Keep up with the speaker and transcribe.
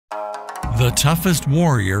The toughest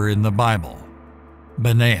warrior in the Bible,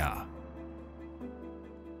 Benaiah.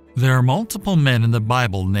 There are multiple men in the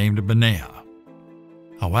Bible named Benaiah.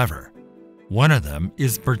 However, one of them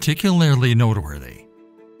is particularly noteworthy.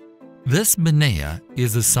 This Benaiah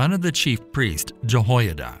is the son of the chief priest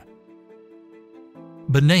Jehoiada.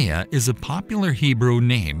 Benaiah is a popular Hebrew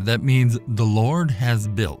name that means the Lord has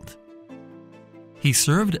built. He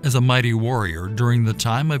served as a mighty warrior during the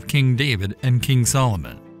time of King David and King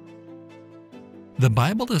Solomon. The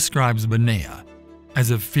Bible describes Benaiah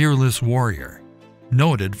as a fearless warrior,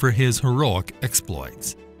 noted for his heroic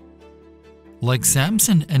exploits. Like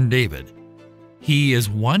Samson and David, he is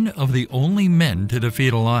one of the only men to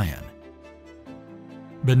defeat a lion.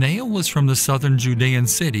 Benaiah was from the southern Judean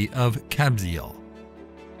city of Kabzeel.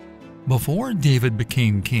 Before David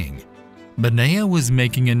became king, Benaiah was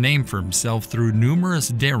making a name for himself through numerous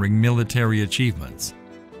daring military achievements.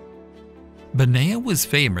 Benaiah was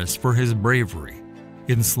famous for his bravery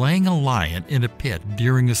in slaying a lion in a pit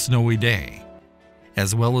during a snowy day,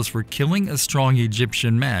 as well as for killing a strong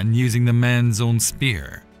Egyptian man using the man's own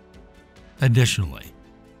spear. Additionally,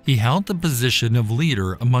 he held the position of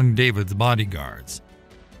leader among David's bodyguards.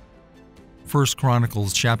 1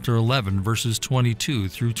 Chronicles chapter 11 verses 22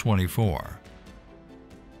 through 24.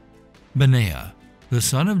 Benaiah, the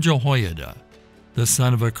son of Jehoiada, the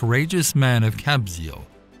son of a courageous man of Kabzeel,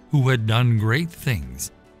 who had done great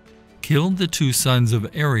things, killed the two sons of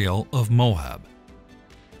Ariel of Moab.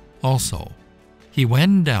 Also, he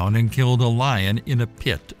went down and killed a lion in a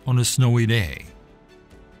pit on a snowy day.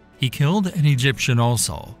 He killed an Egyptian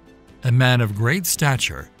also, a man of great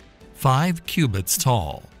stature, 5 cubits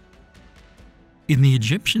tall. In the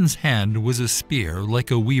Egyptian's hand was a spear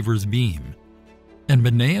like a weaver's beam, and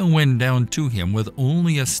Benaiah went down to him with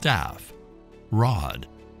only a staff, rod,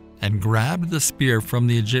 and grabbed the spear from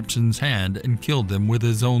the Egyptian's hand and killed him with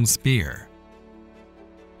his own spear.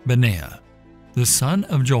 Benaiah, the son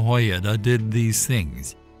of Jehoiada, did these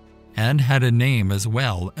things, and had a name as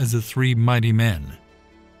well as the 3 mighty men.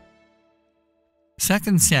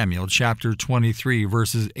 2 Samuel chapter 23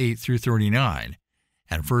 verses 8 through 39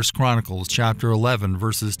 and 1 Chronicles chapter 11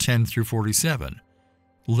 verses 10 through 47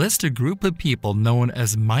 list a group of people known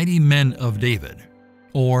as mighty men of David,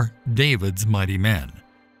 or David's mighty men.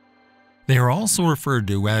 They are also referred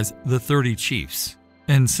to as the 30 chiefs,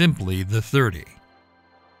 and simply the 30.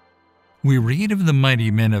 We read of the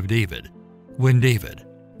mighty men of David when David,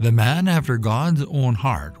 the man after God's own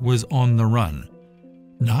heart, was on the run,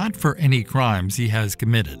 not for any crimes he has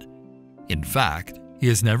committed. In fact, he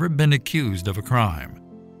has never been accused of a crime.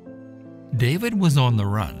 David was on the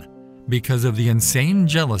run because of the insane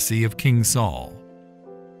jealousy of King Saul.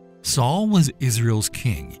 Saul was Israel's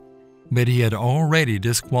king, but he had already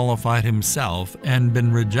disqualified himself and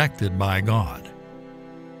been rejected by God.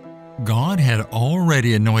 God had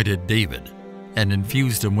already anointed David and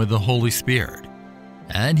infused him with the Holy Spirit,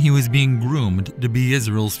 and he was being groomed to be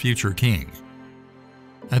Israel's future king.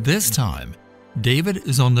 At this time, David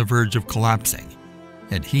is on the verge of collapsing,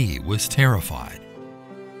 and he was terrified.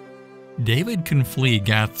 David can flee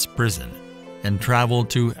Gath's prison and travel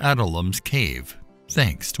to Adullam's cave,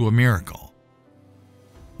 thanks to a miracle.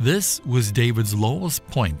 This was David's lowest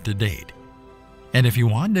point to date, and if you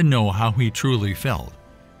want to know how he truly felt,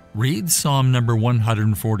 read Psalm number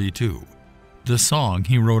 142, the song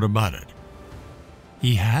he wrote about it.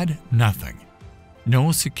 He had nothing,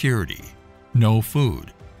 no security, no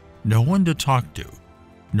food, no one to talk to,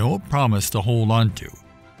 no promise to hold on to,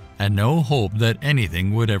 and no hope that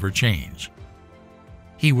anything would ever change.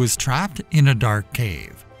 He was trapped in a dark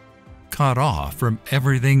cave, cut off from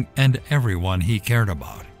everything and everyone he cared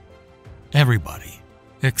about. Everybody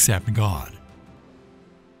except God.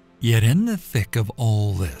 Yet in the thick of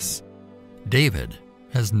all this, David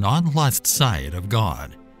has not lost sight of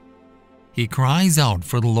God. He cries out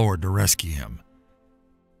for the Lord to rescue him.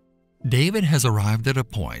 David has arrived at a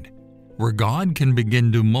point where God can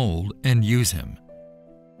begin to mold and use him.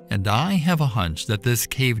 And I have a hunch that this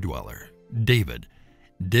cave dweller, David,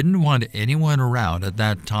 didn't want anyone around at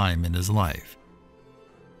that time in his life.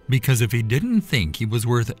 Because if he didn't think he was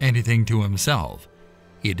worth anything to himself,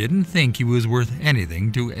 he didn't think he was worth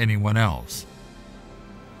anything to anyone else.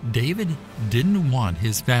 David didn't want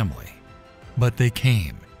his family, but they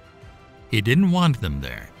came. He didn't want them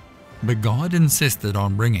there, but God insisted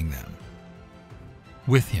on bringing them.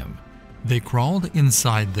 With him, they crawled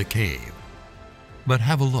inside the cave. But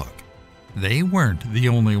have a look, they weren't the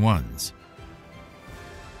only ones.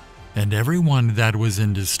 And everyone that was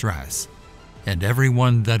in distress, and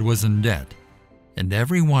everyone that was in debt, and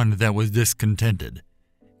everyone that was discontented,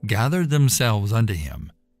 gathered themselves unto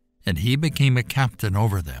him, and he became a captain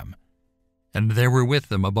over them. and there were with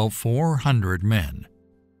them about 400 men.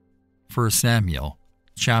 1 Samuel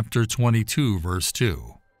chapter 22, verse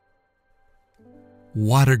 2.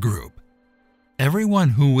 What a group! Everyone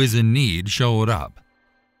who was in need showed up.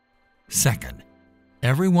 Second,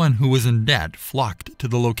 everyone who was in debt flocked to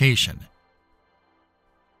the location.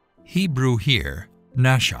 Hebrew here,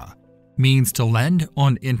 nasha, means to lend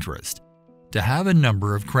on interest, to have a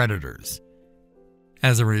number of creditors.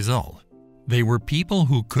 As a result, they were people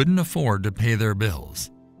who couldn't afford to pay their bills.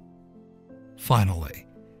 Finally,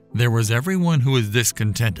 there was everyone who was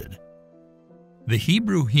discontented. The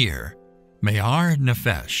Hebrew here, me'ar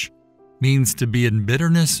nefesh, means to be in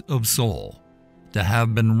bitterness of soul, to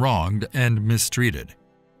have been wronged and mistreated.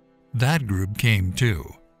 That group came too.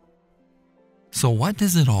 So what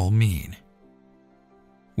does it all mean?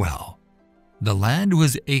 Well, the land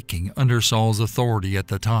was aching under Saul's authority at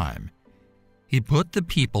the time. He put the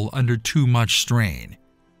people under too much strain.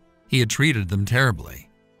 He had treated them terribly.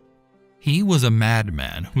 He was a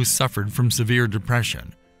madman who suffered from severe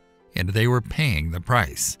depression, and they were paying the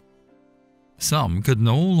price. Some could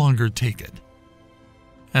no longer take it.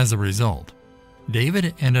 As a result,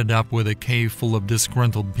 David ended up with a cave full of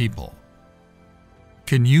disgruntled people.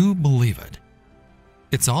 Can you believe it?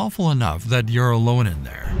 It's awful enough that you're alone in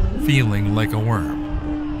there, feeling like a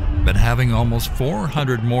worm. But having almost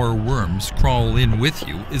 400 more worms crawl in with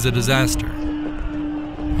you is a disaster.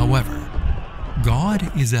 However,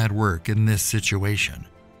 God is at work in this situation.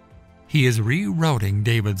 He is rerouting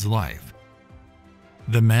David's life.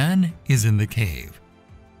 The man is in the cave.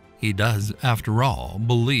 He does, after all,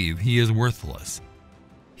 believe he is worthless.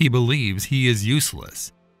 He believes he is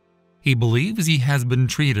useless. He believes he has been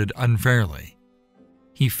treated unfairly.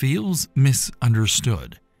 He feels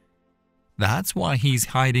misunderstood. That's why he's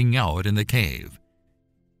hiding out in the cave.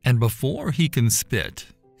 And before he can spit,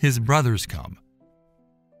 his brothers come.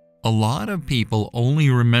 A lot of people only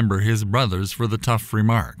remember his brothers for the tough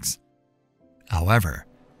remarks. However,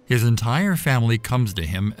 his entire family comes to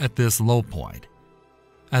him at this low point.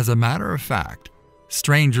 As a matter of fact,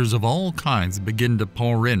 strangers of all kinds begin to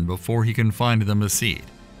pour in before he can find them a seat.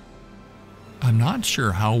 I'm not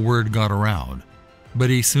sure how word got around, but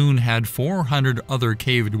he soon had 400 other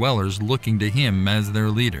cave dwellers looking to him as their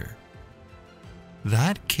leader.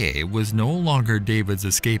 That cave was no longer David's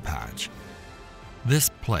escape hatch. This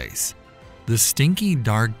place, the stinky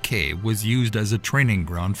dark cave, was used as a training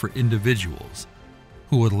ground for individuals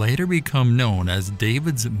who would later become known as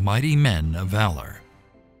David's mighty men of valor.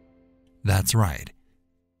 That's right.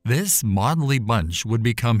 This motley bunch would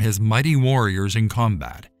become his mighty warriors in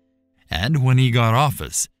combat, and when he got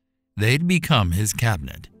office, they'd become his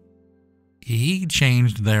cabinet. He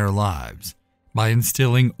changed their lives by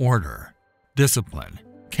instilling order, discipline,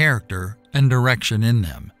 character, and direction in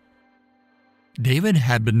them. David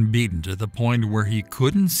had been beaten to the point where he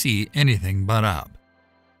couldn't see anything but up.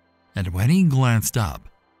 And when he glanced up,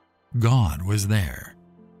 God was there,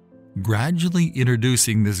 gradually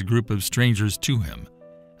introducing this group of strangers to him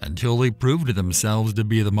until they proved themselves to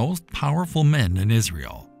be the most powerful men in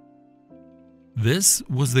Israel. This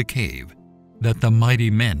was the cave that the mighty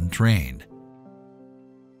men trained.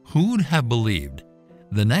 Who'd have believed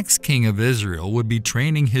the next king of Israel would be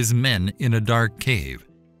training his men in a dark cave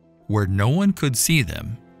where no one could see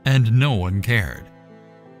them and no one cared?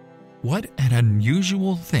 What an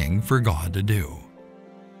unusual thing for God to do.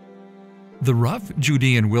 The rough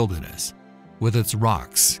Judean wilderness, with its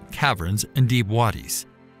rocks, caverns, and deep wadis,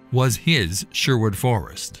 was his Sherwood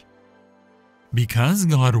Forest. Because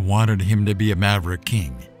God wanted him to be a maverick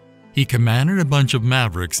king, he commanded a bunch of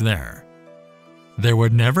mavericks there. There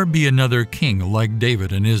would never be another king like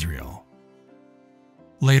David in Israel.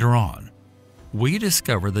 Later on, we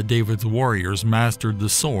discover that David's warriors mastered the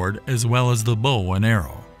sword as well as the bow and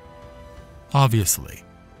arrow. Obviously,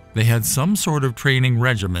 they had some sort of training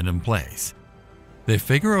regimen in place. They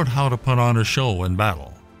figure out how to put on a show in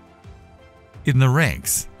battle. In the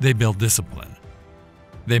ranks, they build discipline.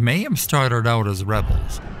 They may have started out as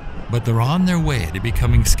rebels, but they're on their way to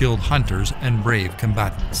becoming skilled hunters and brave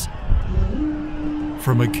combatants.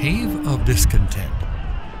 From a cave of discontent,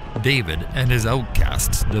 David and his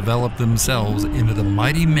outcasts developed themselves into the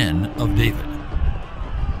mighty men of David.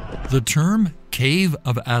 The term Cave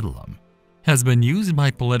of Adullam has been used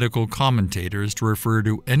by political commentators to refer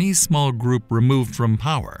to any small group removed from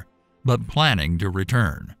power, but planning to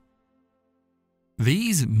return.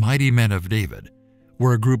 These mighty men of David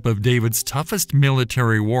were a group of David's toughest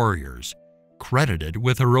military warriors, credited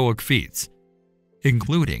with heroic feats,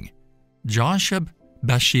 including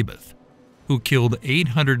Josheb-Basshebeth, who killed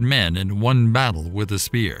 800 men in one battle with a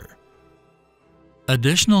spear.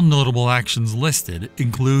 Additional notable actions listed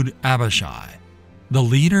include Abishai, the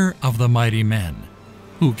leader of the mighty men,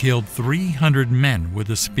 who killed 300 men with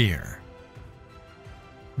a spear.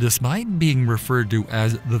 Despite being referred to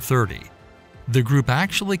as the 30, the group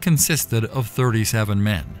actually consisted of 37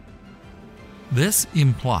 men. This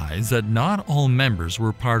implies that not all members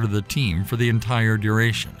were part of the team for the entire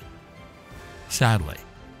duration. Sadly,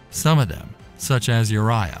 some of them, such as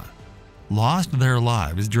Uriah, lost their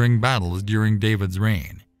lives during battles during David's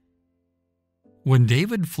reign. When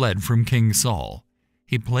David fled from King Saul,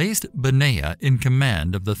 he placed Benaiah in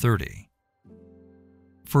command of the 30.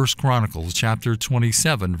 1 Chronicles chapter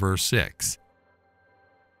 27 verse 6.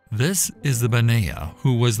 This is the Benaiah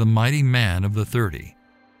who was the mighty man of the 30,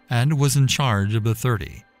 and was in charge of the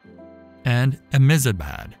 30, and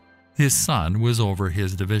Ammizabad, his son, was over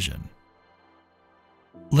his division.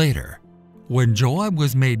 Later, when Joab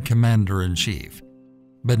was made commander-in-chief,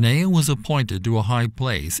 Benaiah was appointed to a high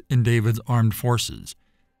place in David's armed forces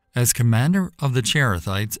as commander of the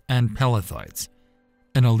Cherethites and Pelethites,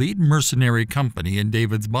 an elite mercenary company in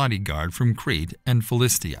David's bodyguard from Crete and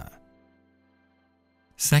Philistia.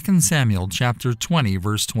 2 Samuel chapter 20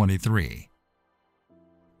 verse 23.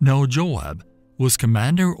 Now Joab was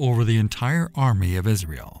commander over the entire army of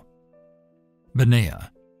Israel.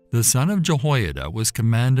 Benaiah, the son of Jehoiada, was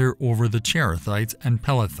commander over the Cherethites and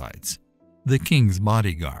Pelethites, the king's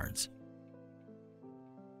bodyguards.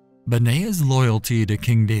 Benaiah's loyalty to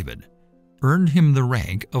King David earned him the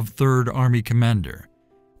rank of 3rd Army Commander,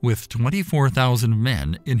 with 24,000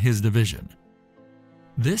 men in his division.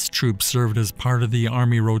 This troop served as part of the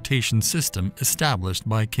army rotation system established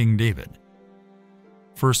by King David.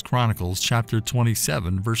 1 Chronicles chapter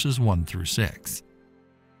 27 verses 1 through 6.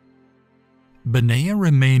 Benaiah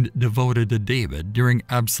remained devoted to David during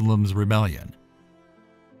Absalom's rebellion.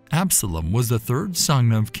 Absalom was the 3rd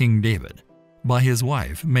son of King David, by his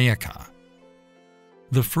wife Maacah.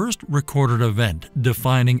 The first recorded event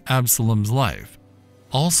defining Absalom's life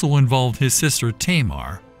also involved his sister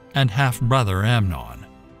Tamar and half-brother Amnon.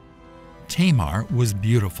 Tamar was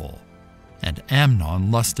beautiful, and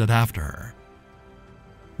Amnon lusted after her.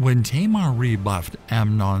 When Tamar rebuffed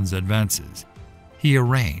Amnon's advances, he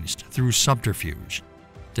arranged, through subterfuge,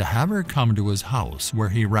 to have her come to his house where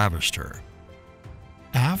he ravished her.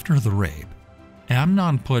 After the rape,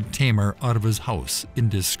 Amnon put Tamar out of his house in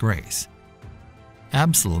disgrace.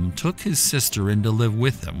 Absalom took his sister in to live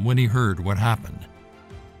with him when he heard what happened.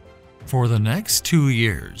 For the next 2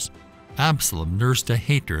 years, Absalom nursed a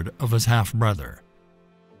hatred of his half-brother.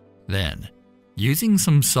 Then, using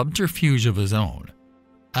some subterfuge of his own,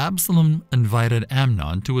 Absalom invited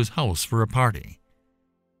Amnon to his house for a party.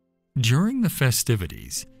 During the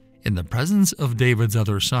festivities, in the presence of David's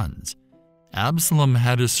other sons, Absalom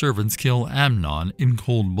had his servants kill Amnon in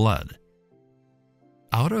cold blood.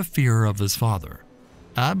 Out of fear of his father,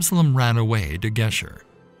 Absalom ran away to Geshur,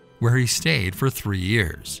 where he stayed for 3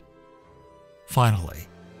 years. Finally,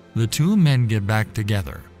 the two men get back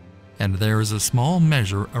together, and there is a small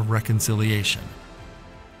measure of reconciliation.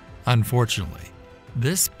 Unfortunately,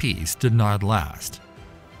 this peace did not last.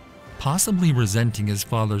 Possibly resenting his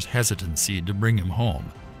father's hesitancy to bring him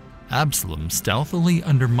home, Absalom stealthily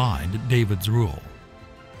undermined David's rule.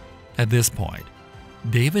 At this point,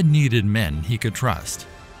 David needed men he could trust,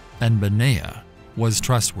 and Benaiah was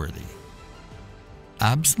trustworthy.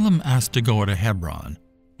 Absalom asked to go to Hebron,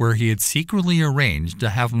 where he had secretly arranged to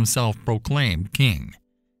have himself proclaimed king.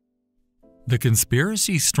 The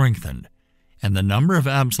conspiracy strengthened, and the number of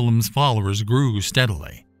Absalom's followers grew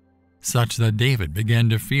steadily, such that David began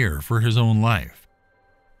to fear for his own life.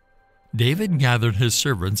 David gathered his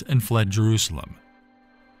servants and fled Jerusalem.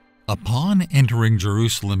 Upon entering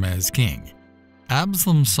Jerusalem as king,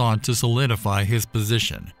 Absalom sought to solidify his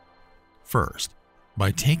position, first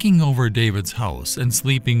by taking over David's house and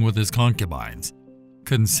sleeping with his concubines,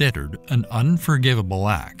 considered an unforgivable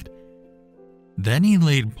act. Then he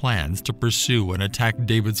laid plans to pursue and attack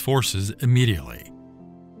David's forces immediately.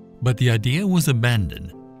 But the idea was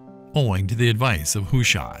abandoned, owing to the advice of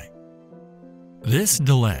Hushai. This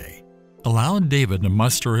delay allowed David to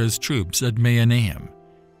muster his troops at Mahanaim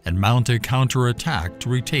and mount a counterattack to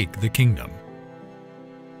retake the kingdom.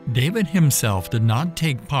 David himself did not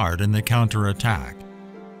take part in the counterattack,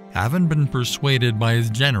 having been persuaded by his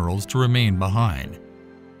generals to remain behind.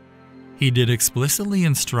 He did explicitly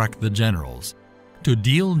instruct the generals to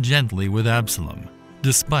deal gently with Absalom,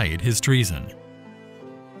 despite his treason.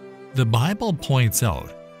 The Bible points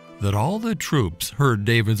out that all the troops heard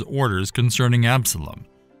David's orders concerning Absalom.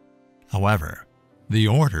 However, the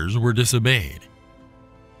orders were disobeyed.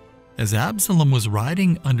 As Absalom was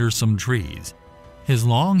riding under some trees, His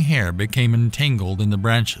long hair became entangled in the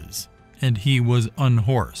branches, and he was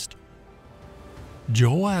unhorsed.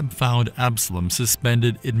 Joab found Absalom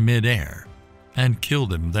suspended in midair and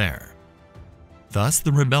killed him there. Thus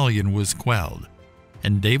the rebellion was quelled,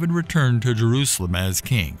 and David returned to Jerusalem as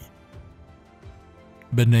king.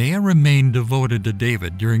 Benaiah remained devoted to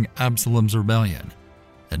David during Absalom's rebellion,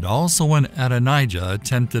 and also when Adonijah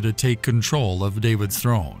attempted to take control of David's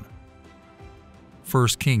throne. 1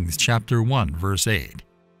 Kings chapter 1 verse 8.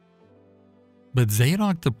 But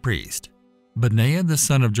Zadok the priest, Benaiah the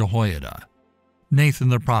son of Jehoiada, Nathan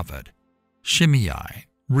the prophet, Shimei,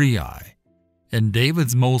 Rei, and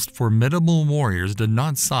David's most formidable warriors did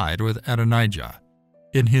not side with Adonijah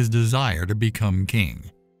in his desire to become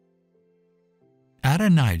king.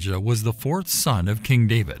 Adonijah was the fourth son of King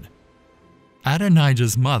David.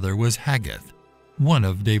 Adonijah's mother was Haggith, one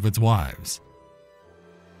of David's wives.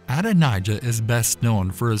 Adonijah is best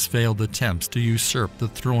known for his failed attempts to usurp the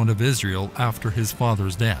throne of Israel after his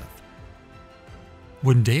father's death.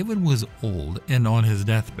 When David was old and on his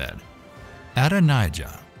deathbed,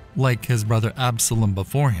 Adonijah, like his brother Absalom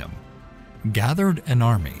before him, gathered an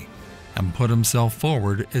army and put himself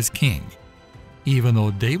forward as king, even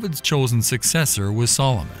though David's chosen successor was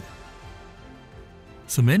Solomon.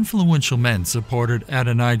 Some influential men supported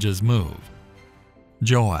Adonijah's move.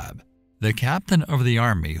 Joab, the captain of the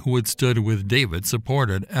army who had stood with David,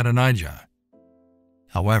 supported Adonijah.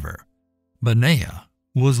 However, Benaiah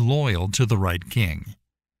was loyal to the right king.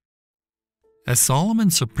 As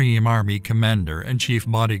Solomon's supreme army commander and chief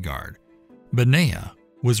bodyguard, Benaiah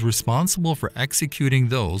was responsible for executing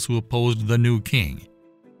those who opposed the new king,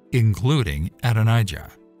 including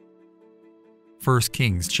Adonijah. 1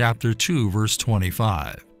 Kings chapter 2 verse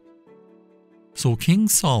 25. So King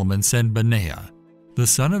Solomon sent Benaiah, the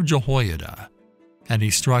son of Jehoiada, and he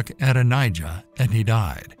struck Adonijah, and he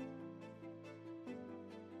died.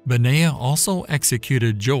 Benaiah also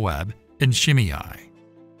executed Joab and Shimei.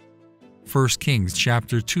 1 Kings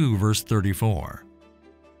chapter 2 verse 34.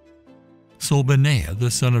 So Benaiah the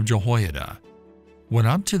son of Jehoiada went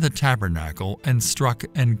up to the tabernacle and struck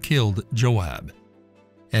and killed Joab,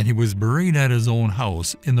 and he was buried at his own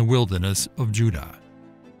house in the wilderness of Judah.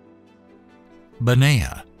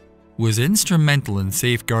 Benaiah was instrumental in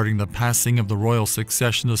safeguarding the passing of the royal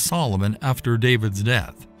succession to Solomon after David's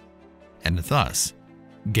death, and thus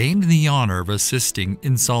gained the honor of assisting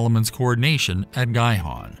in Solomon's coronation at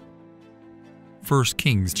Gihon. 1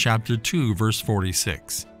 Kings chapter 2 verse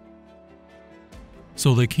 46.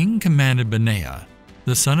 So the king commanded Benaiah,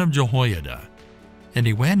 the son of Jehoiada, and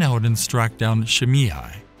he went out and struck down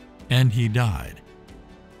Shimei, and he died.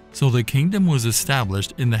 So the kingdom was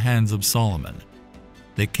established in the hands of Solomon.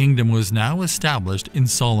 The kingdom was now established in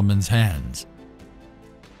Solomon's hands.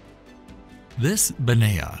 This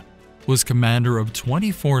Benaiah was commander of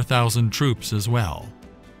 24,000 troops as well.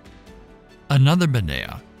 Another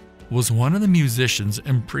Benaiah was one of the musicians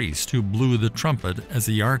and priests who blew the trumpet as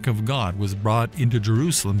the Ark of God was brought into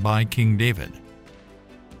Jerusalem by King David.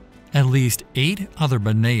 At least 8 other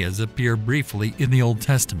Benaiahs appear briefly in the Old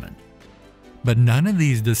Testament, but none of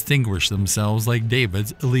these distinguish themselves like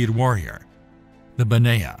David's elite warrior, the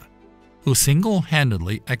Benaiah, who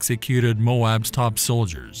single-handedly executed Moab's top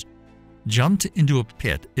soldiers, jumped into a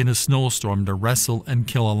pit in a snowstorm to wrestle and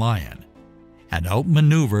kill a lion, and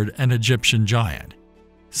outmaneuvered an Egyptian giant,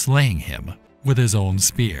 slaying him with his own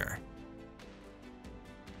spear.